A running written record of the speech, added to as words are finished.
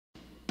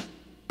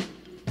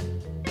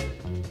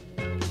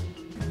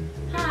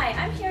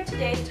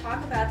today to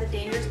talk about the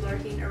dangers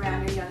lurking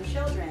around your young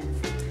children.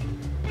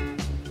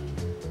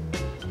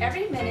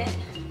 Every minute,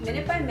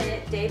 minute by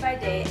minute, day by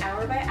day,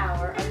 hour by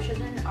hour, our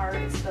children are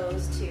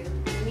exposed to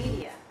the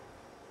media.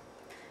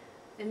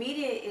 The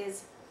media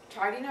is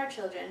targeting our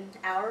children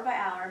hour by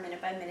hour,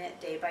 minute by minute,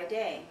 day by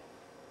day.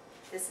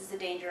 This is the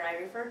danger I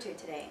refer to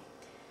today.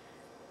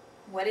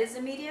 What is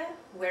the media?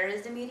 Where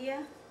is the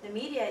media? The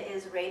media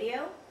is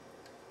radio,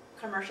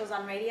 commercials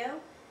on radio,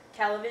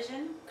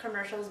 television,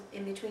 commercials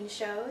in between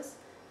shows,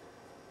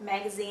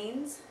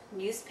 magazines,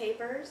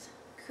 newspapers,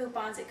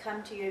 coupons that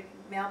come to your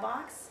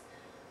mailbox,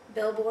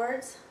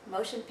 billboards,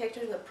 motion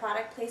pictures with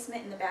product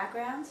placement in the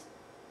backgrounds,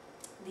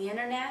 the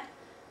internet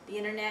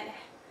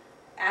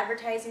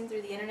advertising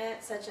through the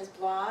internet such as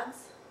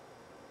blogs,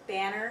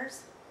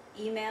 banners,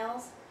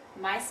 emails,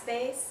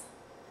 MySpace,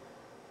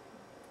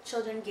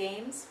 children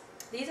games.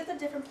 These are the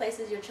different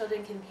places your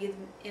children can view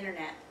the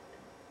internet,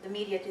 the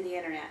media through the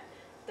internet.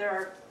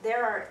 The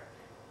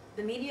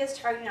media is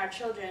targeting our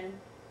children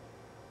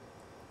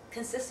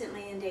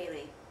consistently and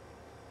daily.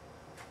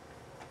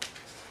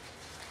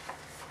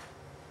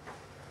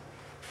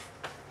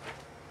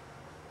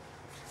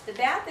 The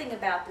bad thing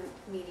about the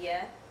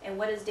media and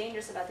what is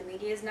dangerous about the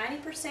media is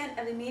 90%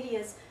 of the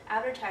media's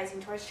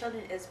advertising towards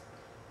children is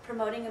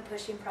promoting and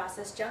pushing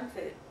processed junk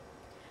food.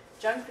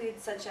 Junk food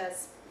such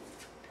as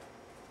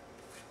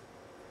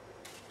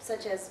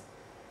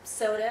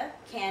soda,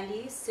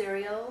 candy,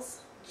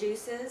 cereals,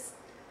 juices,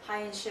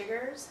 high in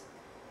sugars,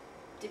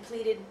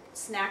 depleted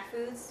snack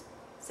foods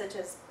such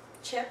as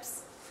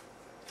chips,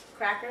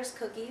 crackers,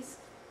 cookies.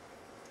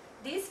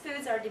 These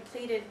foods are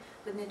depleted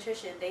with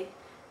nutrition. They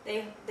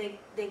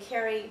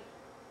carry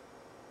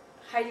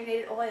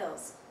hydrogenated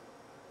oils,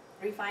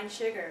 refined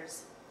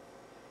sugars,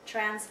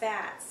 trans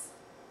fats,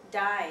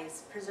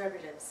 dyes,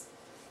 preservatives.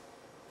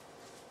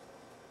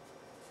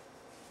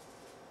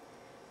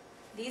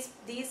 These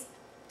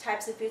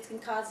types of foods can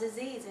cause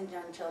disease in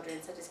young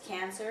children, such as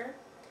cancer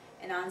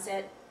and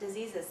onset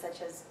diseases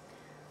such as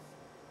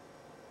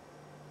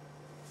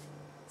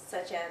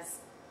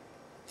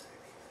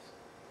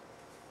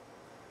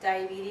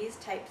diabetes,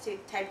 type 2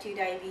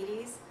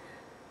 diabetes,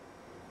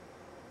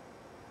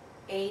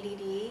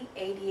 ADD,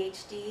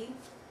 ADHD,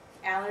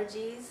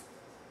 allergies.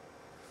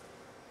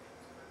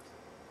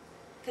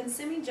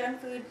 Consuming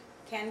junk food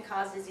can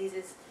cause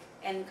diseases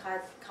and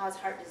cause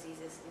heart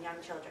diseases in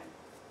young children.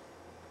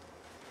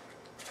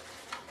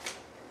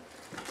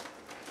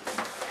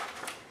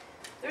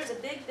 There's a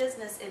big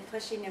business in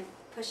pushing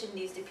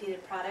these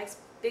depleted products.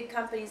 Big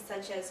companies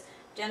such as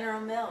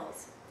General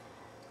Mills,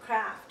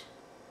 Kraft,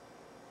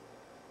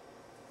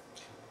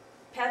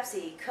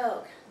 Pepsi,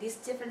 Coke, these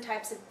different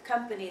types of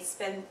companies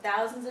spend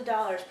thousands of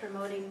dollars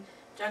promoting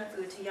junk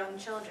food to young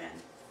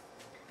children.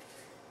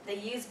 They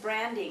use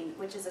branding,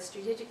 which is a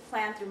strategic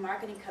plan through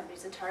marketing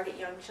companies to target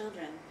young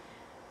children,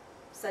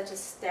 such as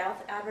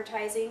stealth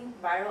advertising,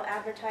 viral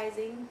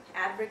advertising,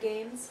 advert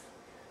games.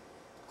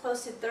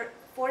 Close to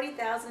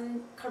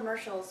 40,000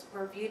 commercials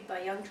were viewed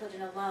by young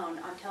children alone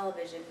on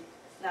television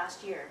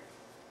last year.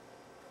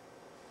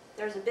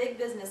 There's a big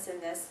business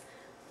in this.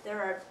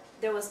 There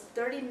was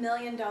 $30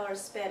 million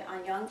spent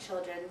on young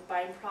children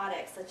buying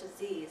products such as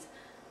these,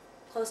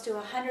 close to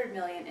 $100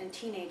 million in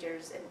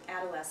teenagers and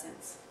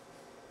adolescents.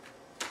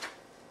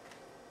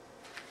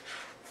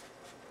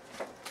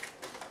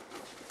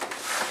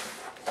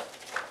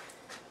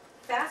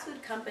 Fast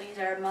food companies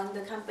are among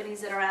the companies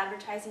that are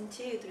advertising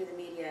too through the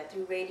media,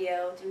 through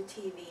radio, through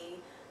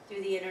TV,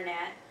 through the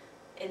internet,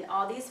 and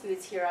all these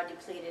foods here are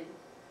depleted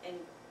in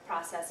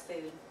processed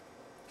food.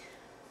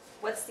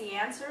 What's the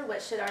answer?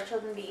 What should our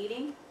children be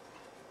eating?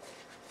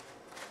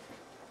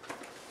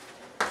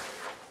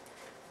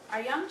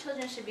 Our young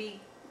children should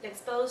be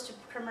exposed to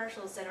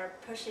commercials that are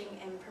pushing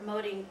and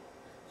promoting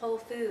whole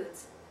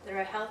foods that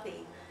are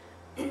healthy,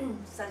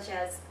 such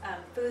as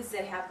foods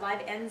that have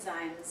live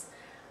enzymes,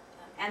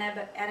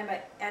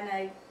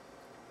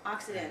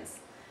 antioxidants,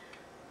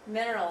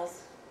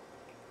 minerals,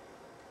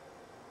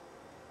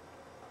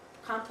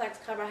 complex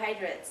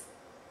carbohydrates,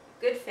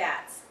 good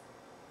fats,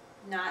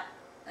 not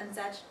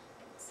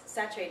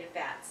unsaturated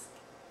fats.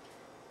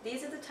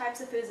 These are the types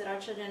of foods that our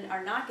children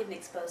are not getting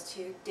exposed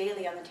to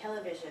daily on the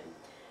television.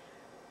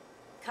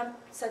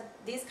 So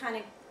these kind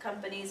of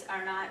companies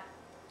are not,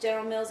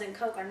 General Mills and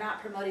Coke are not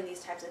promoting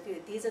these types of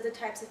food. These are the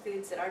types of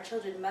foods that our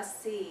children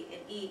must see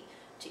and eat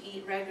to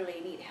eat regularly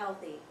and eat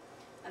healthy.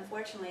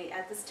 Unfortunately,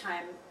 at this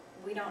time,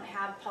 we don't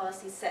have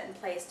policies set in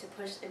place to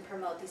push and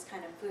promote these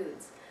kind of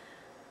foods.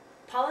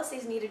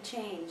 Policies need to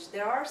change.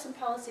 There are some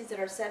policies that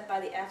are set by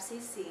the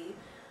FCC,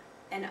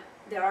 and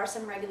there are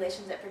some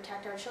regulations that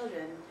protect our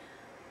children.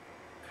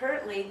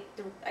 Currently,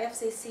 the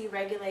FCC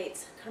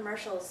regulates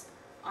commercials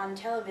on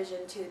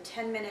television to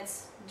 10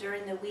 minutes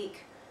during the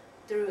week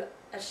through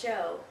a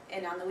show,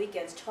 and on the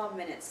weekends 12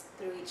 minutes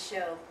through each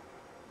show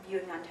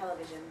viewing on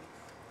television.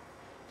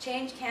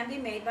 Change can be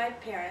made by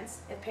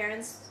parents if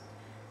parents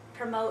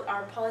promote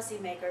our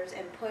policymakers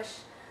and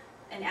push,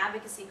 and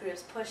advocacy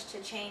groups push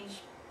to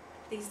change.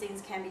 These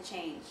things can be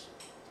changed.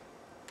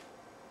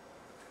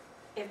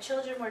 if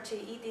children were to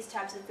eat these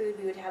types of food,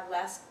 we would have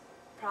less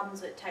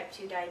problems with type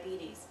 2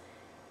 diabetes,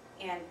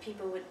 and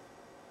people would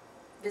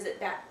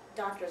visit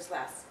doctors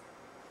less.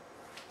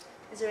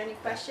 Is there any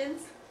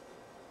questions?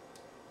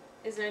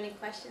 Is there any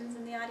questions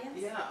in the audience?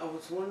 Yeah, I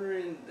was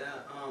wondering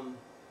that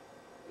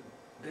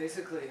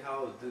basically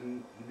how the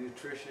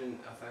nutrition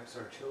affects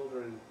our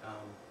children.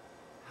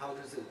 How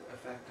does it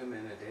affect them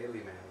in a daily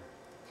manner?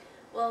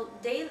 Well,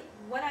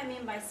 what I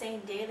mean by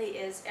saying daily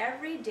is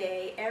every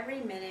day,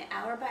 every minute,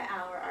 hour by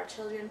hour, our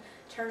children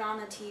turn on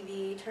the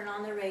TV, turn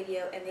on the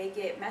radio, and they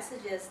get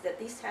messages that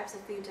these types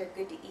of foods are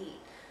good to eat.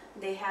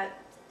 They have,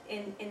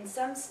 in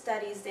some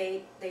studies,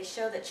 they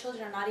show that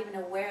children are not even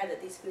aware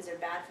that these foods are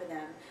bad for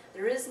them.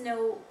 There's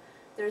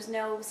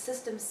no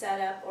system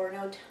set up or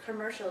no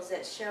commercials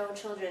that show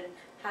children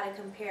how to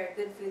compare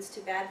good foods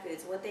to bad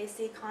foods. What they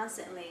see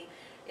constantly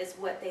is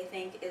what they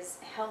think is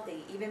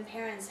healthy. Even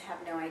parents have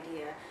no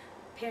idea.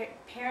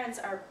 Parents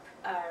are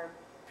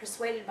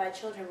persuaded by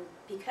children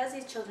because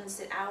these children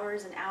sit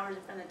hours and hours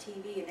in front of the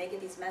TV and they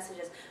get these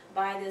messages,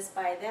 buy this,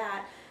 buy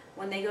that.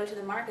 When they go to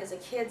the markets, the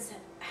kids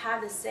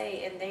have the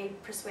say and they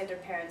persuade their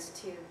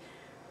parents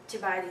to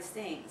buy these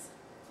things.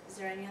 Is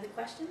there any other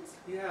questions?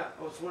 Yeah,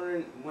 I was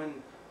wondering,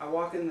 when I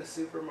walk in the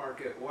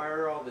supermarket, why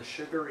are all the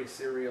sugary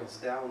cereals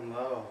down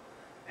low,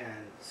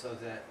 and so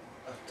that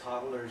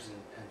toddlers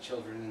and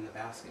children in the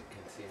basket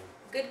can see them?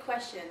 Good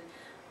question.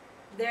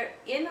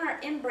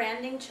 In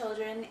branding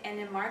children and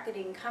in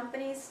marketing,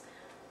 companies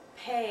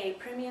pay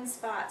premium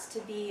spots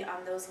to be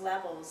on those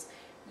levels.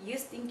 You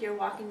think you're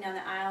walking down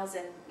the aisles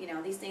and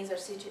these things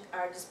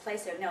are just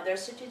placed there. No, they're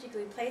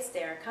strategically placed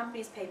there.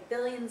 Companies pay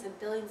billions and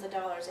billions of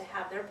dollars to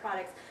have their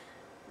products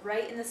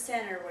right in the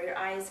center where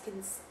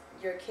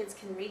your kids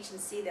can reach and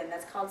see them.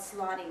 That's called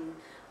slotting.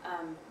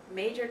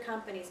 Major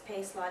companies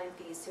pay slotting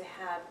fees to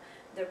have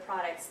their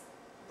products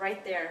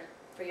right there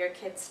for your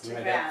kids to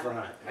grab.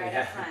 Right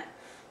up front.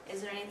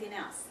 Is there anything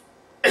else?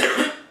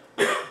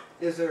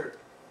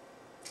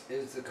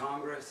 Is the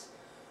Congress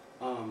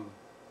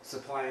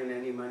supplying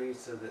any money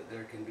so that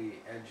there can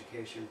be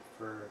education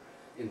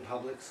in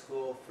public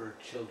school for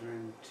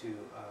children to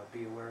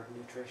be aware of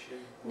nutrition?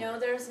 No,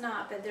 there's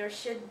not, but there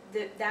should.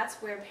 That's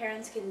where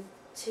parents can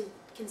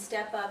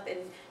step up and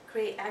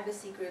create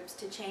advocacy groups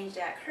to change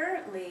that.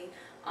 Currently,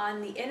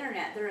 on the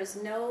internet, there is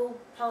no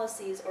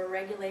policies or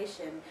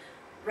regulation.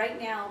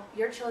 Right now,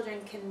 your children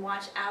can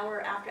watch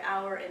hour after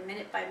hour and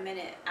minute by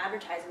minute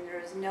advertising.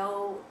 There's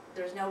no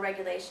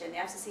regulation. The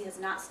FCC has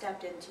not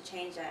stepped in to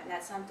change that, and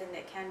that's something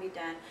that can be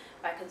done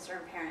by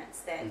concerned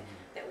parents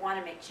that want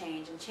to make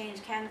change, and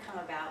change can come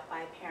about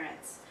by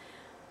parents.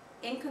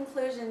 In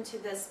conclusion to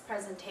this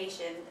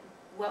presentation,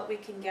 what we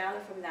can gather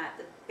from that,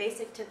 the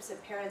basic tips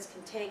that parents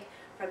can take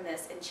from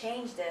this and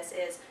change this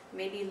is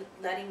maybe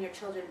letting your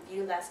children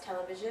view less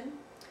television,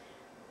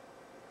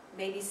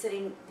 maybe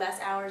sitting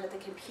less hours at the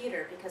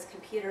computer, because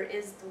computer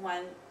is the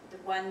one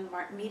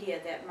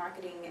media that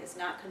marketing is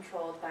not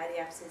controlled by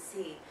the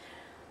FCC.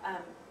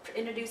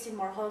 Introducing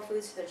more whole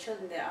foods to their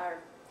children that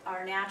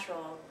are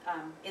natural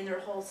in their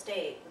whole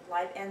state, with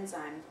live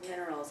enzymes,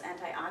 minerals,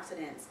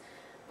 antioxidants,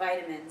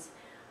 vitamins,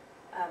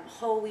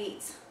 whole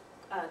wheats,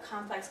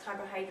 complex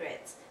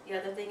carbohydrates. The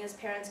other thing is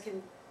parents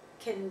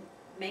can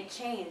make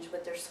change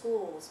with their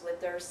schools,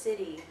 with their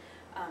city,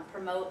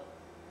 promote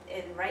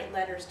and write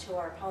letters to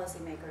our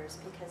policymakers,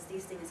 because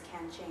these things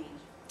can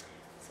change.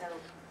 So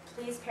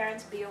please,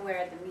 parents, be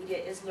aware the media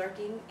is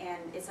lurking, and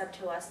it's up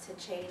to us to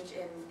change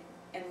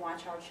and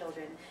watch our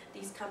children.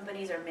 These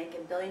companies are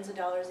making billions of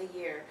dollars a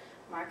year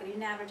marketing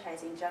and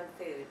advertising junk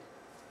food.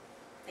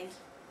 Thank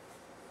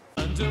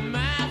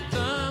you.